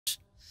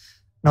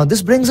Now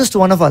this brings us to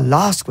one of our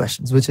last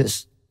questions, which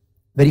is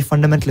very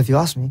fundamental if you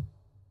ask me.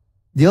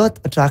 The earth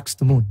attracts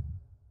the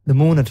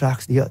moon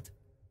attracts the earth.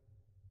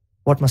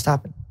 What must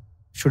happen?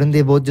 Shouldn't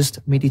they both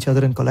just meet each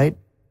other and collide?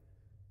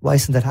 Why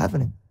isn't that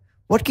happening?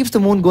 What keeps the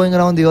moon going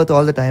around the earth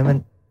all the time,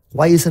 and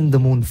why isn't the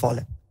moon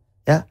falling?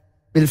 Yeah,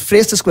 we'll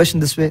phrase this question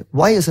this way.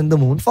 Why isn't the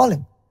moon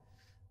falling?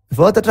 If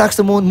earth attracts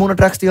the moon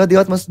attracts the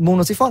earth, moon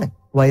must be falling.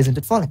 Why isn't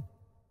it falling?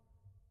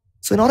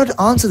 So in order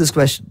to answer this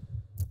question,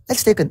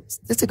 let's take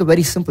a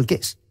very simple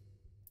case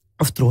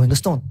of throwing a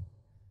stone.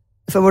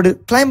 If I were to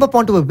climb up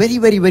onto a very,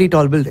 very, very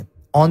tall building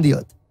on the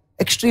earth,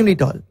 extremely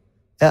tall,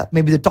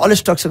 maybe the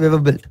tallest structure we've ever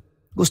built,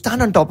 go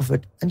stand on top of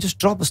it and just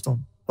drop a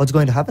stone. What's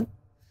going to happen?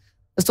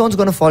 The stone's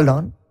going to fall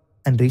down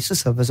and reach the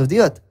surface of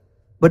the earth.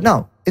 But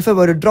now, if I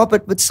were to drop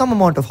it with some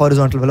amount of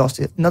horizontal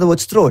velocity, in other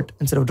words, throw it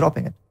instead of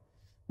dropping it,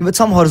 with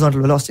some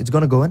horizontal velocity, it's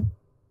going to go and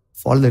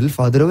fall a little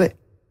farther away.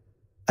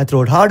 I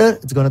throw it harder,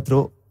 it's going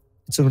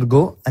to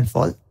go and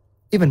fall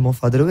even more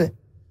farther away.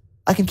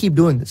 I can keep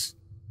doing this,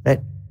 right?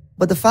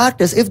 But the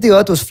fact is, if the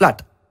earth was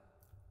flat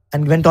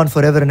and went on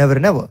forever and ever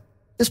and ever,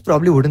 this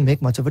probably wouldn't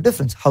make much of a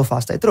difference how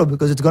fast I throw,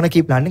 because it's going to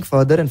keep landing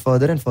further and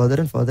further and further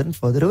and further and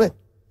further away.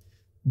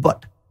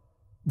 But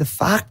the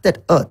fact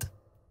that earth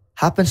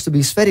happens to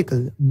be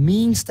spherical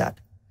means that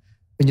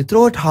when you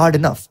throw it hard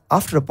enough,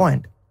 after a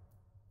point,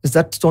 is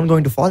that stone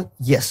going to fall?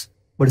 Yes.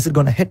 But is it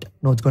going to hit?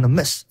 No, it's going to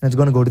miss, and it's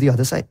going to go to the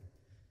other side.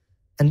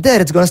 And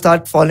there it's going to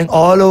start falling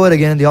all over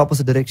again in the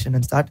opposite direction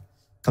and start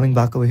coming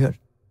back over here.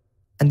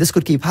 And this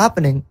could keep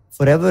happening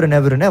forever and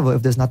ever and ever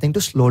if there's nothing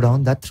to slow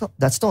down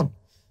that stone.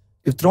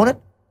 You've thrown it,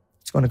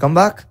 it's going to come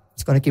back,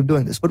 it's going to keep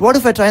doing this. But what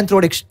if I try and throw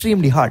it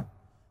extremely hard?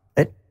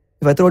 Right?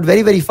 If I throw it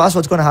very, very fast,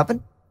 what's going to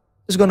happen?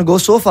 It's going to go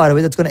so far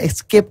away that it's going to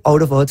escape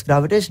out of Earth's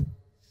gravitation.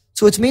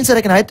 So which means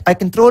that I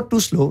can throw it too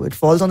slow, it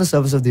falls on the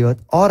surface of the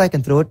Earth, or I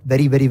can throw it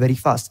very, very, very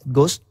fast. It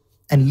goes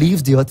and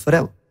leaves the Earth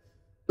forever.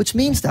 Which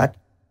means that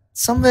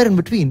somewhere in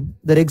between,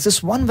 there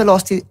exists one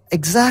velocity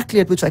exactly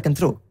at which I can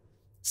throw,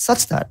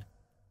 such that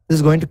this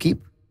is going to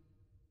keep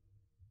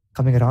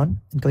coming around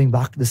and coming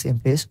back to the same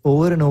place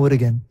over and over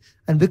again.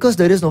 And because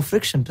there is no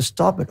friction to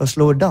stop it or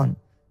slow it down,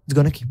 it's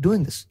going to keep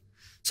doing this.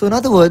 So in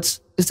other words,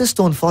 is this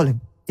stone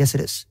falling? Yes,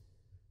 it is.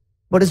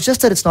 But it's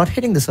just that it's not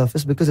hitting the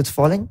surface because it's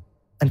falling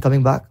and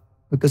coming back.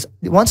 Because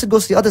once it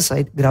goes to the other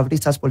side, gravity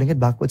starts pulling it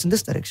backwards in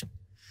this direction.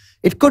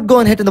 It could go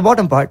and hit in the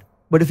bottom part,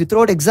 but if you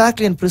throw it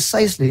exactly and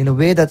precisely in a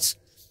way that's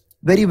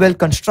very well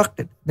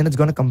constructed, then it's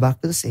going to come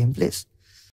back to the same place.